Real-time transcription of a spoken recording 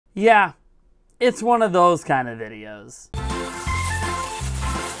Yeah, it's one of those kind of videos.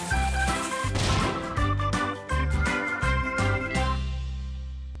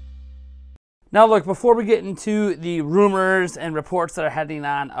 Now look, before we get into the rumors and reports that are heading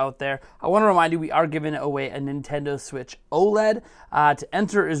on out there, I want to remind you we are giving away a Nintendo Switch OLED. To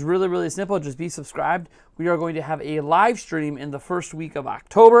enter is really, really simple. Just be subscribed. We are going to have a live stream in the first week of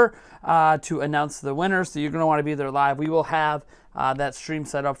October to announce the winner, so you're going to want to be there live. We will have that stream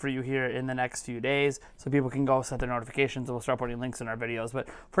set up for you here in the next few days so people can go set their notifications, and we'll start putting links in our videos. But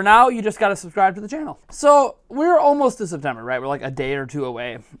for now, you just got to subscribe to the channel. So we're almost to September, right? We're like a day or two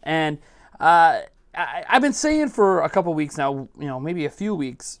away. And I've been saying for a couple weeks now, maybe a few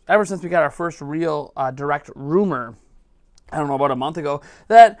weeks, ever since we got our first real direct rumor, I don't know, about a month ago,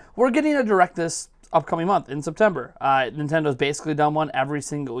 that we're getting a direct this upcoming month in September. Nintendo's basically done one every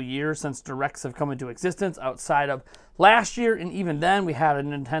single year since directs have come into existence outside of last year, and even then we had a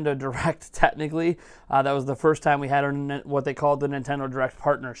Nintendo Direct technically. That was the first time we had what they called the Nintendo Direct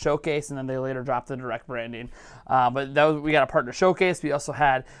Partner Showcase, and then they later dropped the Direct branding. But we got a Partner Showcase. We also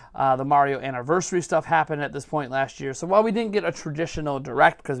had the Mario Anniversary stuff happen at this point last year. So while we didn't get a traditional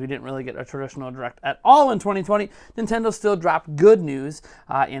Direct, because we didn't really get a traditional Direct at all in 2020, Nintendo still dropped good news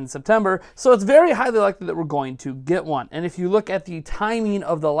in September. So it's very highly likely that we're going to get one. And if you look at the timing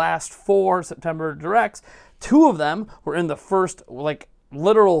of the last 4 September Directs, 2 of them were in the first,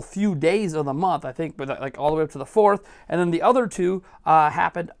 literal few days of the month, I think, but all the way up to the 4th, and then the other 2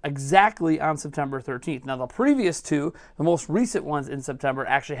 happened exactly on September 13th. Now, the previous 2, the most recent ones in September,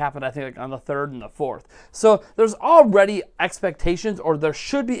 actually happened, I think, on the 3rd and the 4th. So there's already expectations, or there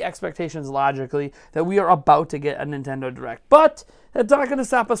should be expectations logically, that we are about to get a Nintendo Direct. But that's not going to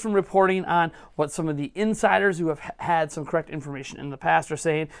stop us from reporting on what some of the insiders who have had some correct information in the past are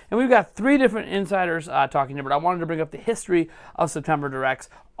saying. And we've got 3 different insiders talking here, but I wanted to bring up the history of September Directs.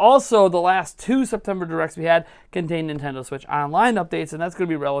 Also, the last 2 September Directs we had contained Nintendo Switch Online updates, and that's going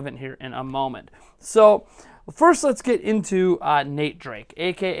to be relevant here in a moment. So first, let's get into Nate Drake,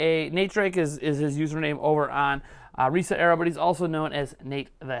 a.k.a. Nate Drake is his username over on Reset Era, but he's also known as Nate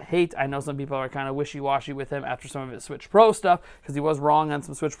the Hate. I know some people are kind of wishy-washy with him after some of his Switch Pro stuff, because he was wrong on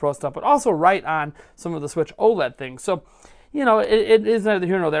some Switch Pro stuff, but also right on some of the Switch OLED things. So, it is neither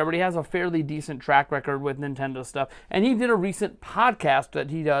here nor there, but he has a fairly decent track record with Nintendo stuff. And he did a recent podcast that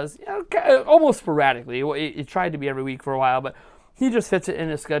he does almost sporadically. It tried to be every week for a while, but he just fits it in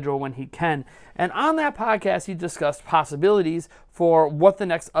his schedule when he can. And on that podcast, he discussed possibilities for what the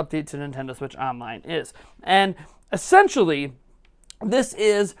next update to Nintendo Switch Online is. And essentially, this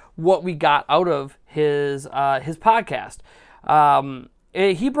is what we got out of his podcast.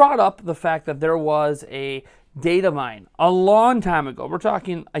 He brought up the fact that there was a data mine a long time ago. We're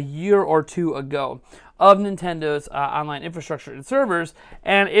talking a year or 2 ago, of Nintendo's online infrastructure and servers,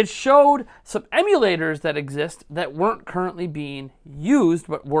 and it showed some emulators that exist that weren't currently being used,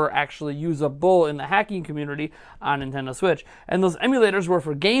 but were actually usable in the hacking community on Nintendo Switch. And those emulators were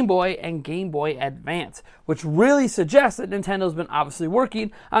for Game Boy and Game Boy Advance, which really suggests that Nintendo's been obviously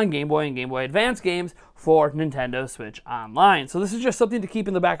working on Game Boy and Game Boy Advance games for Nintendo Switch Online. So this is just something to keep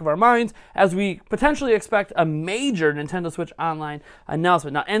in the back of our minds as we potentially expect a major Nintendo Switch Online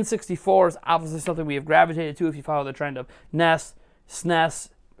announcement. Now, N64 is obviously something we have gravitated to if you follow the trend of NES, SNES.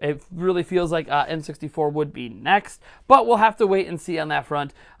 It really feels like N64 would be next, but we'll have to wait and see on that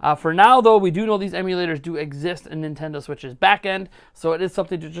front. For now, though, we do know these emulators do exist in Nintendo Switch's backend, so it is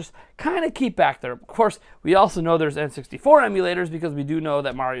something to just kind of keep back there. Of course, we also know there's N64 emulators because we do know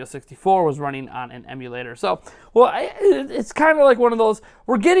that Mario 64 was running on an emulator. So, well, it's kind of like one of those,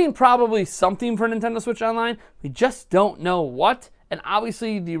 we're getting probably something for Nintendo Switch Online, we just don't know what. And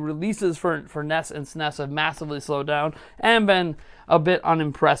obviously, the releases for NES and SNES have massively slowed down and been a bit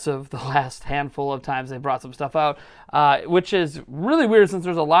unimpressive the last handful of times they brought some stuff out, which is really weird since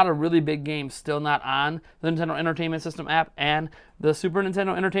there's a lot of really big games still not on the Nintendo Entertainment System app and the Super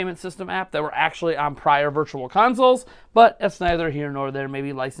Nintendo Entertainment System app that were actually on prior virtual consoles, but it's neither here nor there.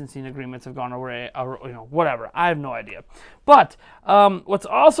 Maybe licensing agreements have gone away, or whatever. I have no idea. But what's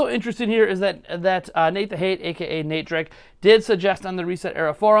also interesting here is that Nate the Hate, aka Nate Drake, did suggest on the Reset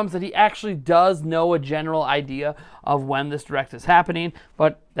Era forums that he actually does know a general idea of when this Direct is happening,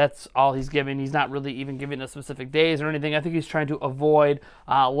 but that's all he's giving. He's not really even giving us specific days or anything. I think he's trying to avoid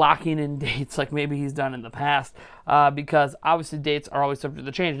locking in dates like maybe he's done in the past, because obviously dates are always subject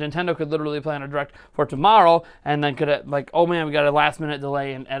to change. Nintendo could literally plan a Direct for tomorrow and then could oh man, we got a last minute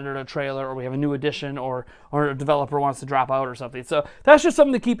delay and edit a trailer, or we have a new edition, or a developer wants to drop out or something. So that's just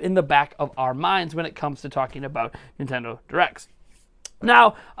something to keep in the back of our minds when it comes to talking about Nintendo Directs.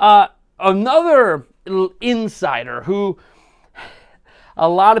 Now, another insider who a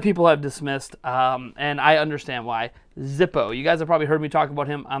lot of people have dismissed, and I understand why. Zippo. You guys have probably heard me talk about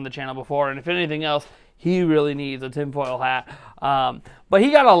him on the channel before, and if anything else, he really needs a tinfoil hat. But he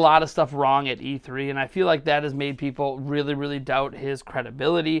got a lot of stuff wrong at E3, and I feel like that has made people really, really doubt his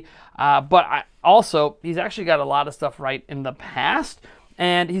credibility. But he's actually got a lot of stuff right in the past,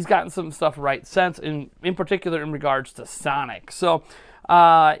 and he's gotten some stuff right since, in particular in regards to Sonic. So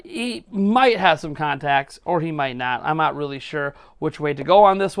he might have some contacts, or he might not. I'm not really sure which way to go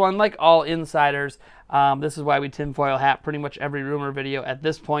on this one. Like all insiders, this is why we tinfoil hat pretty much every rumor video at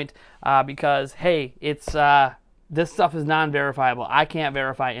this point, because, hey, it's this stuff is non-verifiable. I can't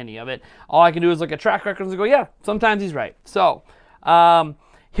verify any of it. All I can do is look at track records and go, yeah, sometimes he's right. So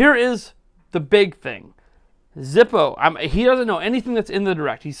here is the big thing. Zippo, he doesn't know anything that's in the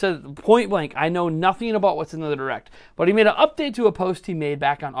Direct. He said point blank, I know nothing about what's in the Direct. But he made an update to a post he made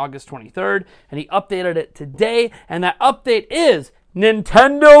back on August 23rd, and he updated it today, and that update is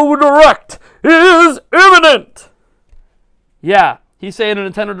Nintendo Direct is imminent. Yeah, he's saying a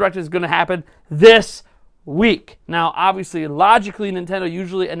Nintendo Direct is going to happen this week. Now, obviously, logically, Nintendo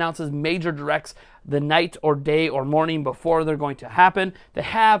usually announces major Directs the night or day or morning before they're going to happen. They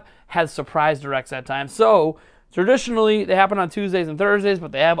have had surprise Directs at times. So, traditionally, they happen on Tuesdays and Thursdays,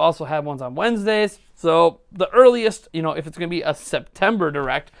 but they have also had ones on Wednesdays. So, the earliest, if it's going to be a September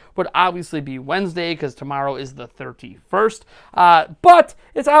Direct, would obviously be Wednesday, because tomorrow is the 31st. But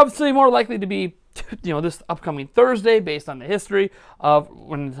it's obviously more likely to be this upcoming Thursday, based on the history of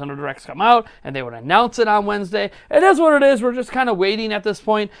when Nintendo Directs come out, and they would announce it on Wednesday. It is what it is. We're just kind of waiting at this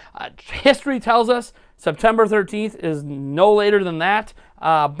point. History tells us September 13th is no later than that,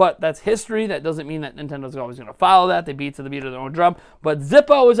 but that's history. That doesn't mean that Nintendo's always going to follow that. They beat to the beat of their own drum. But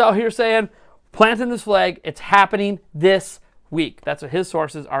Zippo is out here saying, planting this flag, it's happening this week. That's what his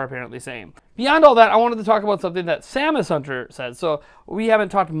sources are apparently saying. Beyond all that, I wanted to talk about something that Samus Hunter said. So we haven't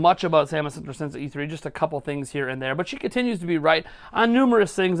talked much about Samus Hunter since E3, just a couple things here and there, but she continues to be right on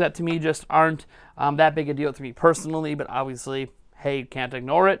numerous things that to me just aren't that big a deal to me personally, but obviously, hey, can't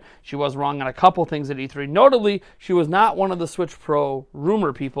ignore it. She was wrong on a couple things at E3. Notably, she was not one of the Switch Pro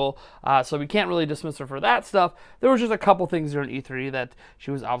rumor people, so we can't really dismiss her for that stuff. There was just a couple things during E3 that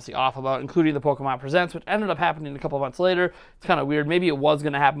she was obviously off about, including the Pokemon Presents, which ended up happening a couple months later. It's kind of weird. Maybe it was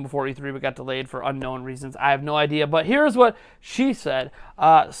going to happen before E3, but got delayed for unknown reasons. I have no idea. But here's what she said.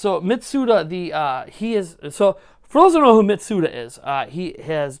 So Mitsuda, for those who don't know who Mitsuda is, he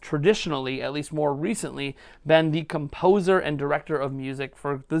has traditionally, at least more recently, been the composer and director of music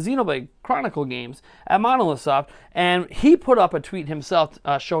for the Xenoblade Chronicle games at Monolith Soft, and he put up a tweet himself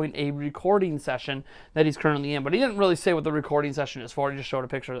showing a recording session that he's currently in, but he didn't really say what the recording session is for. He just showed a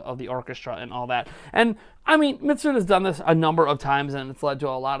picture of the orchestra and all that. And, I mean, Mitsuda's done this a number of times, and it's led to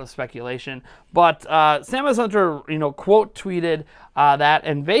a lot of speculation, but Samus Hunter, quote tweeted that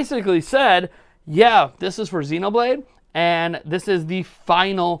and basically said, yeah, this is for Xenoblade, and this is the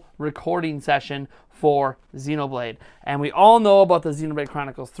final recording session for Xenoblade. And we all know about the Xenoblade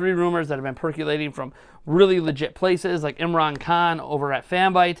Chronicles 3 rumors that have been percolating from really legit places, like Imran Khan over at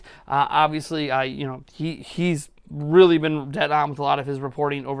Fanbyte. Obviously, he's really been dead on with a lot of his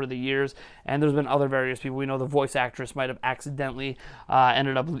reporting over the years, and there's been other various people. We know the voice actress might have accidentally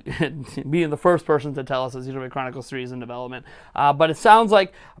ended up being the first person to tell us that Xenoblade Chronicles 3 is in development. But it sounds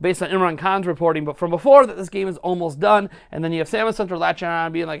like, based on Imran Khan's reporting, but from before, that this game is almost done, and then you have Samus Hunter latching on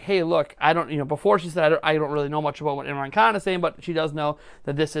and being like, hey, look, I don't, before she said, I don't really know much about what Imran Khan is saying, but she does know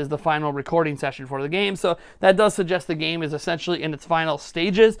that this is the final recording session for the game, so that does suggest the game is essentially in its final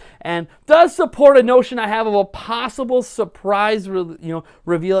stages, and does support a notion I have of a possible surprise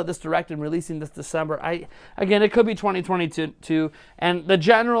reveal at this Direct and releasing this December. Again, it could be 2022, and the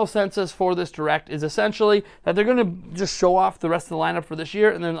general census for this Direct is essentially that they're going to just show off the rest of the lineup for this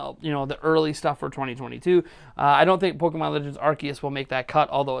year, and then the early stuff for 2022. I don't think Pokemon Legends Arceus will make that cut,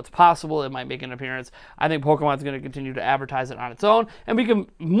 although it's possible it might make an appearance. I think Pokemon's going to continue to advertise it on its own, and we can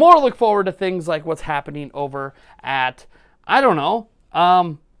more look forward to things like what's happening over at, I don't know,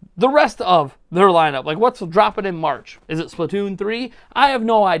 the rest of their lineup. Like, what's dropping in March? Is it Splatoon 3? I have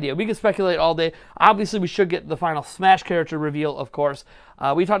no idea. We can speculate all day. Obviously, we should get the final Smash character reveal, of course.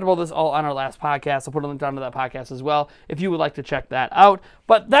 We talked about this all on our last podcast. I'll put a link down to that podcast as well if you would like to check that out.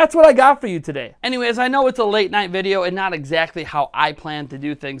 But that's what I got for you today. Anyways, I know it's a late night video and not exactly how I plan to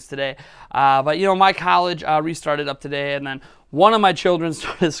do things today. But, my college restarted up today, and then one of my children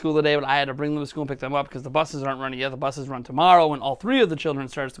started school today, but I had to bring them to school and pick them up because the buses aren't running yet. The buses run tomorrow when all three of the children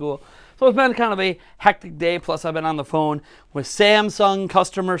start school. So it's been kind of a hectic day, plus I've been on the phone with Samsung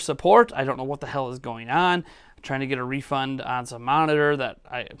customer support. I don't know what the hell is going on. trying to get a refund on some monitor that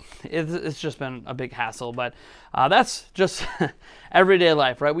it's just been a big hassle. But that's just everyday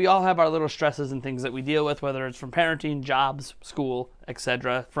life, right? We all have our little stresses and things that we deal with, whether it's from parenting, jobs, school,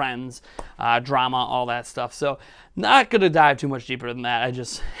 etc., friends, drama, all that stuff. So not going to dive too much deeper than that. I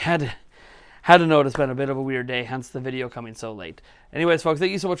just had to know it's been a bit of a weird day, hence the video coming so late. Anyways, folks,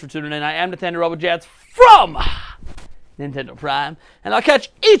 thank you so much for tuning in. I am Nathaniel Robojats from Nintendo Prime, and I'll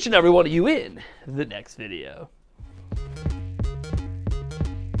catch each and every one of you in the next video.